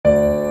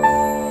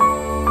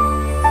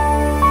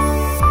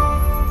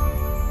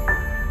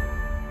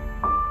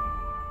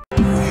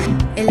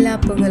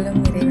புகழும்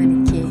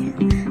இறைவனுக்கே.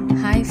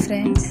 Hi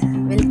friends,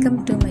 welcome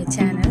to my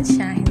channel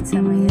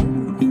ShaheenSamayal.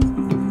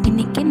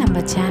 இன்றைக்கி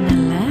நம்ம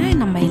சேனலில்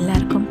நம்ம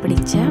எல்லாருக்கும்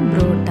பிடிச்ச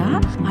புரோட்டா,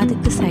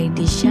 அதுக்கு சைட்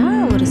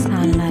டிஷ்ஷாக ஒரு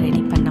சால்னா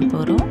ரெடி பண்ண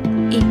போகிறோம்.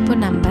 இப்போ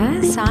நம்ம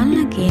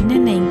சால்னாக்கு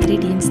என்னென்ன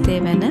இன்க்ரீடியன்ட்ஸ்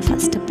தேவைன்னு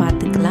ஃபஸ்ட்டு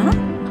பார்த்துக்கலாம்.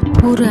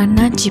 ஒரு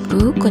அன்னாச்சி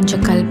பூ,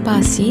 கொஞ்சம்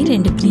கல்பாசி,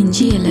 2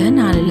 பிரிஞ்சி இலை,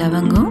 4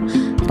 லவங்கம்,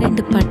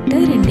 2 பட்டை,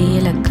 2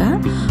 ஏலக்காய்,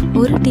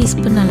 1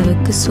 டீஸ்பூன்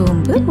அளவுக்கு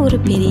சோம்பு, ஒரு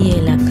பெரிய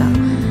ஏலக்காய்.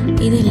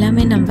 இது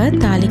எல்லாமே நம்ம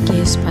தாளிக்க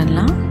யூஸ்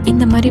பண்ணலாம்.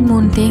 இந்த மாதிரி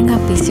 3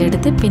 தேங்காய் பீஸ்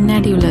எடுத்து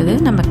பின்னாடி உள்ளது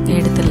நமக்கு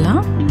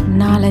எடுத்துடலாம்.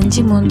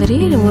 4-5 முந்திரி,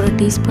 1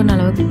 டீஸ்பூன்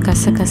அளவுக்கு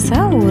கசகசா,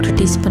 1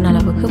 டீஸ்பூன்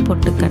அளவுக்கு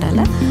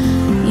பொட்டுக்கடலை,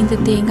 இந்த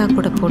தேங்காய்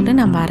கூட போட்டு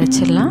நம்ம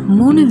அரைச்சிடலாம்.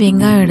 3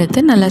 வெங்காயம் எடுத்து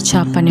நல்லா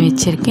சாப் பண்ணி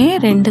வச்சுருக்கேன்.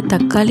 2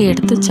 தக்காளி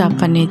எடுத்து சாப்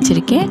பண்ணி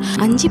வச்சுருக்கேன்.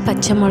 5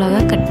 பச்சை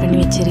மிளகா கட் பண்ணி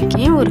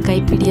வச்சுருக்கேன். ஒரு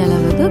கைப்பிடி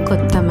அளவுக்கு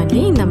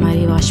கொத்தமல்லி இந்த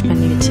மாதிரி வாஷ்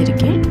பண்ணி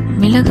வச்சுருக்கேன்.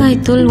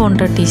 மிளகாய்த்தூள்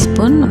 1/2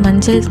 டீஸ்பூன்,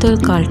 மஞ்சள் தூள்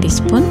 1/4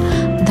 டீஸ்பூன்,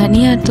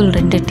 தனியாத்தூள்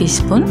 2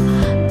 டீஸ்பூன்,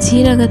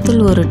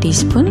 சீரகத்தூள் 1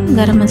 டீஸ்பூன்,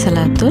 கரம்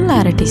மசாலா தூள்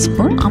 1/2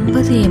 டீஸ்பூன்,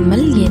 50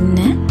 ml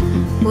எண்ணெய்,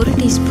 1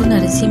 டீஸ்பூன்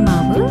அரிசி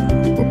மாவு,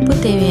 உப்பு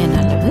தேவையான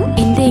அளவு.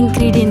 இந்த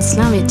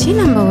இன்க்ரீடியன்ட்ஸ்லாம் வச்சு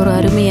நம்ம ஒரு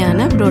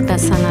அருமையான புரோட்டா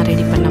சால்னா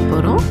ரெடி பண்ண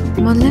போகிறோம்.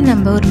 முதல்ல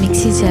நம்ம ஒரு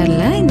மிக்ஸி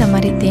ஜாரில் இந்த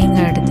மாதிரி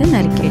தேங்காய் எடுத்து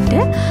நறுக்கிட்டு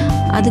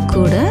அது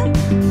கூட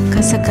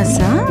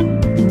கசகசா,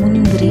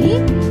 முந்திரி,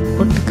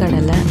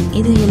 பொட்டுக்கடலை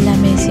இது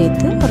எல்லாமே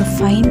சேர்த்து ஒரு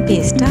ஃபைன்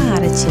பேஸ்ட்டாக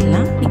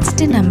அரைச்சிடலாம்.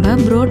 நெக்ஸ்ட்டு நம்ம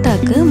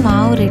புரோட்டாக்கு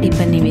மாவு ரெடி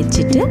பண்ணி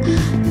வச்சுட்டு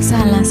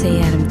சால்னா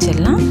செய்ய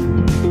ஆரம்பிச்சிடலாம்.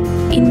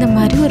 இந்த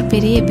மாதிரி ஒரு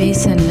பெரிய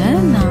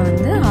பேசனில் நான்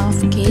வந்து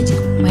 1/2 kg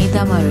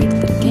மைதா மாவு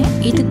எடுத்திருக்கேன்.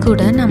 இது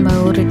கூட நம்ம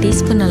 1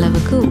 டீஸ்பூன்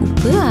அளவுக்கு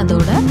உப்பு,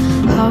 அதோட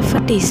 1/2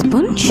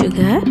 டீஸ்பூன்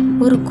சுகர்,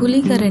 ஒரு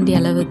குழிக்கரண்டி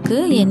அளவுக்கு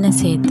எண்ணெய்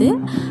சேர்த்து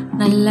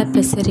நல்லா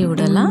பெசரி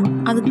விடலாம்.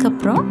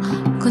 அதுக்கப்புறம்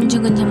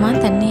கொஞ்சம்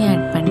கொஞ்சமாக தண்ணி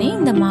ஆட் பண்ணி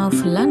இந்த மாவு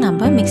ஃபுல்லாக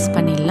நம்ம மிக்ஸ்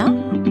பண்ணிடலாம்.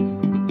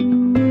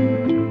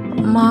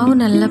 மாவு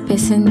நல்லா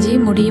பிசைஞ்சு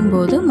முடியும்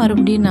போது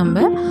மறுபடியும்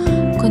நம்ம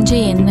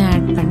கொஞ்சம் எண்ணெய்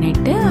ஆட்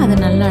பண்ணிவிட்டு அதை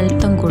நல்லா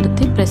அழுத்தம்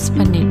கொடுத்து ப்ரெஸ்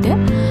பண்ணிவிட்டு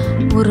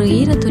ஒரு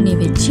ஈர துணி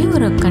வச்சு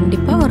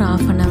கண்டிப்பாக ஒரு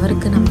 1/2 an hour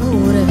நம்ம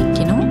ஊற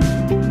வைக்கணும்.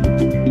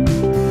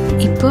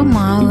 இப்போ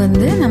மாவு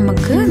வந்து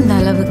நமக்கு இந்த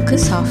அளவுக்கு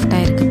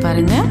சாஃப்டாக இருக்குது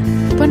பாருங்கள்.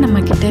 இப்போ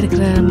நம்மக்கிட்ட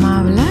இருக்கிற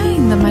மாவில்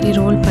இந்த மாதிரி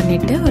ரோல்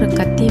பண்ணிவிட்டு ஒரு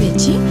கத்தி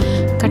வச்சு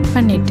கட்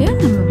பண்ணிவிட்டு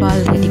நம்ம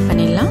பால் ரெடி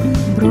பண்ணிடலாம்.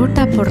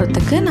 புரோட்டா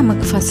போடுறதுக்கு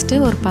நமக்கு ஃபஸ்ட்டு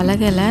ஒரு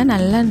பலகையில்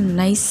நல்லா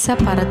நைஸாக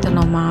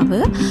பரத்தணும் மாவு.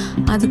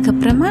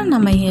 அதுக்கப்புறமா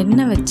நம்ம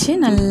எண்ணெய் வச்சு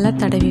நல்லா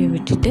தடவி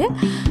விட்டுட்டு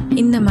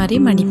இந்த மாதிரி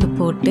மடிப்பு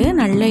போட்டு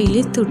நல்லா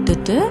இழுத்து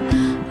விட்டுட்டு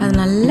அது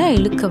நல்லா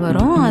இழுக்க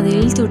வரும். அது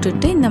இழுத்து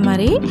விட்டுட்டு இந்த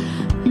மாதிரி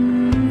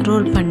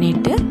ரோல்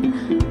பண்ணிவிட்டு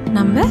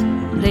நம்ம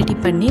ரெடி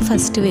பண்ணி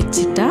ஃபஸ்ட்டு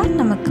வச்சுட்டா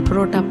நமக்கு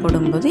புரோட்டா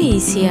போடும்போது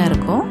ஈஸியாக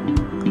இருக்கும்.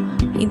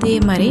 இதே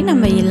மாதிரி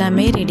நம்ம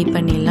எல்லாமே ரெடி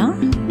பண்ணிடலாம்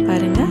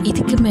பாருங்கள்.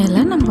 இதுக்கு மேலே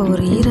நம்ம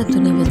ஒரு ஈர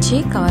துணி வச்சு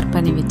கவர்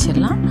பண்ணி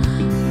வச்சிடலாம்.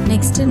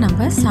 நெக்ஸ்ட்டு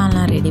நம்ம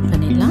சால்னா ரெடி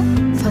பண்ணிடலாம்.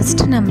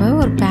 ஃபஸ்ட்டு நம்ம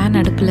ஒரு பேன்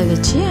அடுப்பில்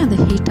வச்சு அது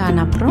ஹீட்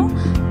ஆன அப்புறம்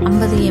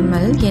 50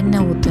 ml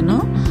எண்ணெய்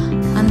ஊற்றணும்.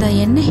 அந்த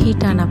எண்ணெய்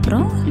ஹீட் ஆன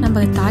அப்புறம்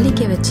நம்ம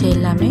தாளிக்க வச்ச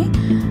எல்லாமே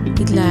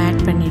இதில்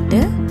ஆட்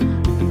பண்ணிவிட்டு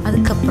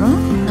அதுக்கப்புறம்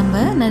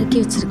நம்ம நறுக்கி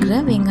வச்சுருக்கிற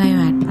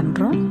வெங்காயம் ஆட்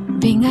பண்ணுறோம்.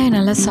 வெங்காயம்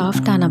நல்லா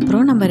சாஃப்ட் ஆன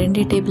அப்புறம் நம்ம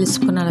 2 டேபிள்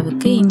ஸ்பூன்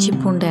அளவுக்கு இஞ்சி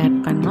பூண்டு ஆட்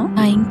பண்ணோம்.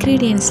 நான்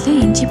இன்க்ரீடியன்ட்ஸில்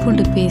இஞ்சி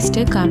பூண்டு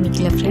பேஸ்ட்டு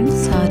காமிக்கல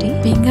ஃப்ரெண்ட்ஸ், சாரி.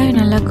 வெங்காயம்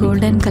நல்லா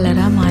கோல்டன்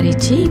கலராக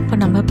மாறிச்சு. இப்போ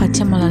நம்ம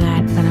பச்சை மிளகா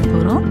ஆட் பண்ண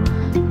போகிறோம்.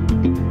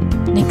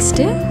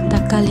 நெக்ஸ்ட்டு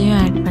தக்காளியும்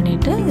ஆட்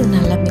பண்ணிவிட்டு இது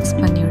நல்லா மிக்ஸ்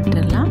பண்ணி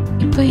விட்டுடலாம்.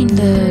 இப்போ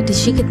இந்த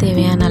டிஷ்ஷுக்கு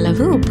தேவையான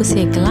அளவு உப்பு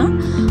சேர்க்கலாம்.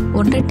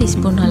 1/2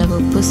 டீஸ்பூன் அளவு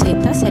உப்பு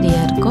சேர்த்தா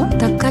சரியாக இருக்கும்.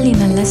 தக்காளி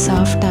நல்லா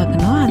சாஃப்ட்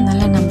ஆகணும்,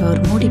 அதனால் நம்ம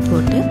ஒரு மூடி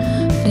போட்டு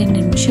 2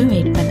 நிமிஷம்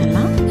வெயிட்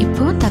பண்ணலாம்.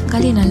 இப்போது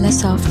தக்காளி நல்லா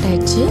சாஃப்ட்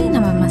ஆகிடுச்சு.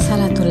 நம்ம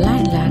மசாலா தூள்லாம்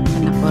இதில் ஆட்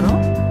பண்ண போகிறோம்.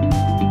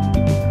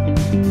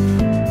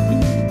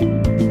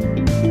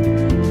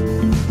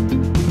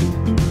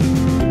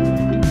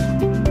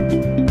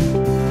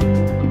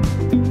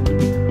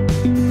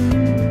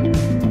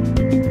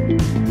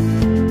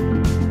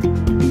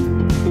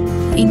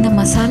 இந்த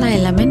மசாலா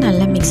எல்லாமே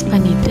நல்லா மிக்ஸ்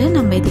பண்ணிவிட்டு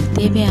நம்ம இதுக்கு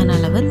தேவையான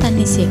அளவு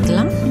தண்ணி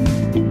சேர்க்கலாம்.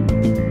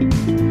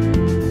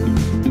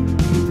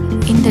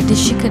 இந்த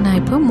டிஷ்ஷுக்கு நான்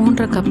இப்போ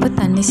 3/4 கப்பு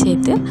தண்ணி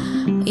சேர்த்து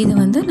இது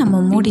வந்து நம்ம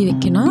மூடி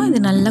வைக்கணும். இது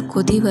நல்லா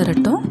கொதி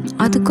வரட்டும்.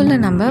 அதுக்குள்ளே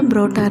நம்ம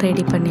புரோட்டா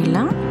ரெடி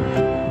பண்ணிடலாம்.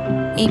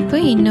 இப்போ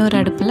இன்னொரு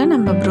அடுப்பில்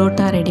நம்ம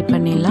புரோட்டா ரெடி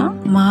பண்ணிடலாம்.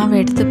 மாவு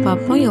எடுத்து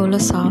பார்ப்போம் எவ்வளோ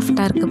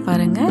சாஃப்டாக இருக்குது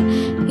பாருங்கள்.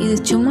 இது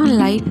சும்மா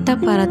லைட்டாக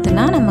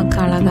பரத்துனா நமக்கு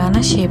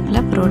அழகான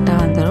ஷேப்பில் புரோட்டா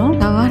வந்துடும்.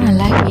 தவா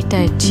நல்லா ஹீட்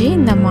ஆகிடுச்சு.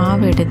 இந்த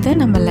மாவு எடுத்து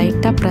நம்ம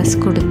லைட்டாக ப்ரெஸ்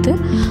கொடுத்து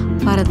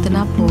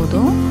பரத்துனா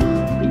போதும்.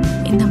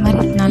 இந்த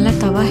மாதிரி நல்லா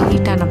தவா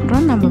ஹீட் ஆன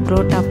அப்புறம் நம்ம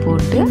புரோட்டா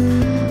போட்டு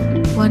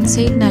 1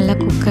 சைடு நல்லா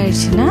குக்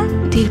ஆகிடுச்சுன்னா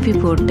திருப்பி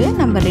போட்டு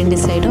நம்ம 2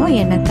 சைடும்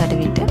எண்ணெய்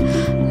தடவிட்டு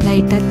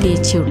லைட்டாக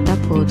தேய்ச்சி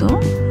விட்டால் போதும்.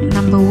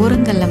 நம்ம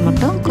ஓரங்களில்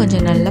மட்டும்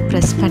கொஞ்சம் நல்லா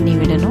ப்ரெஸ் பண்ணி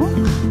விடணும்.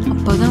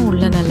 அப்போ தான்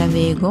உள்ளே நல்லா நல்லா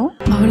வேகும்.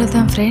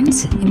 அவ்வளோதான்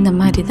ஃப்ரெண்ட்ஸ், இந்த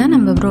மாதிரி தான்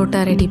நம்ம புரோட்டா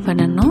ரெடி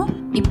பண்ணணும்.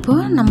 இப்போ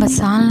நம்ம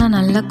சால்னா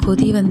நல்லா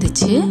கொதி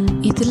வந்துச்சு.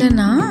 இதில்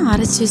நான்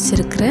அரைச்சி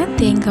வச்சிருக்கிற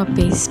தேங்காய்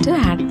பேஸ்ட்டு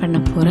ஆட் பண்ண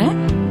போகிறேன்.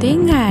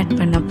 தேங்காய் ஆட்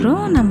பண்ண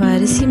அப்புறம் நம்ம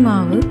அரிசி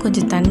மாவு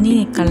கொஞ்சம் தண்ணி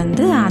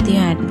கலந்து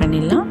அதையும் ஆட்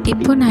பண்ணிடலாம்.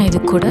 இப்போ நான்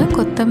இது கூட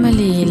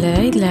கொத்தமல்லி இலை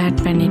இதில்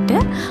ஆட் பண்ணிவிட்டு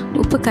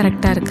உப்பு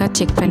கரெக்டாக இருக்கா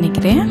செக்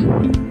பண்ணிக்கிறேன்.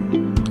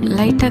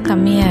 லைட்டாக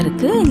கம்மியாக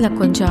இருக்குது, இதில்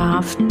கொஞ்சம்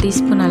 1/2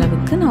 டீஸ்பூன்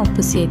அளவுக்கு நான்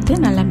உப்பு சேர்த்து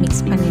நல்லா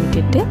மிக்ஸ் பண்ணி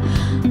விட்டுட்டு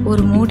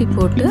ஒரு மூடி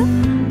போட்டு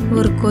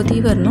ஒரு கொதி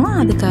வரணும்,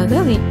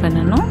 அதுக்காக வெயிட்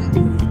பண்ணணும்.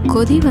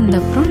 கொதி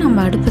வந்தப்புறம்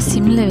நம்ம அடுப்பை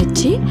சிம்மில்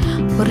வச்சு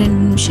ஒரு 2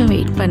 நிமிஷம்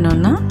வெயிட்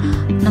பண்ணோன்னா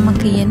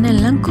நமக்கு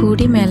எண்ணெய்லாம்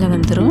கூடி மேலே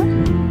வந்துடும்.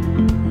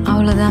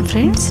 அவ்வளோதான்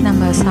ஃப்ரெண்ட்ஸ்,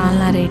 நம்ம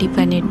சால்னா ரெடி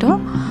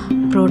பண்ணிட்டோம்,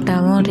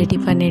 புரோட்டாவும் ரெடி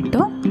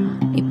பண்ணிட்டோம்.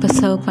 இப்போ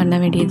சர்வ் பண்ண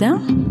வேண்டியதான்.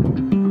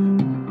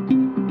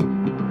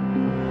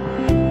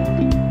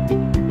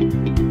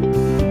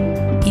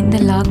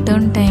 இந்த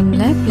லாக்டவுன்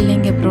டைமில்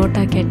பிள்ளைங்க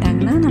புரோட்டா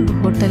கேட்டாங்கன்னா நம்ம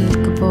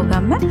ஹோட்டலுக்கு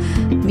போகாமல்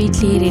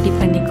வீட்லேயே ரெடி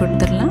பண்ணி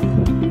கொடுத்துடலாம்.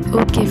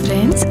 ஓகே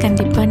ஃப்ரெண்ட்ஸ்,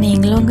 கண்டிப்பாக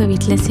நீங்களும் உங்கள்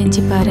வீட்டில்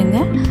செஞ்சு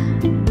பாருங்கள்.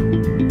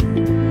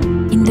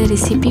 இந்த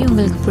ரெசிபி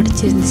உங்களுக்கு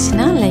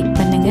பிடிச்சிருந்துச்சுன்னா லைக்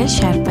பண்ணுங்கள்,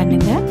 ஷேர்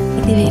பண்ணுங்கள்.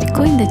 இது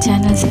வரைக்கும் இந்த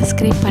சேனல்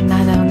சப்ஸ்கிரைப்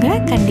பண்ணாதவங்க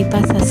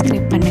கண்டிப்பாக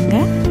சப்ஸ்கிரைப்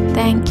பண்ணுங்கள்.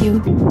 தேங்க்யூ.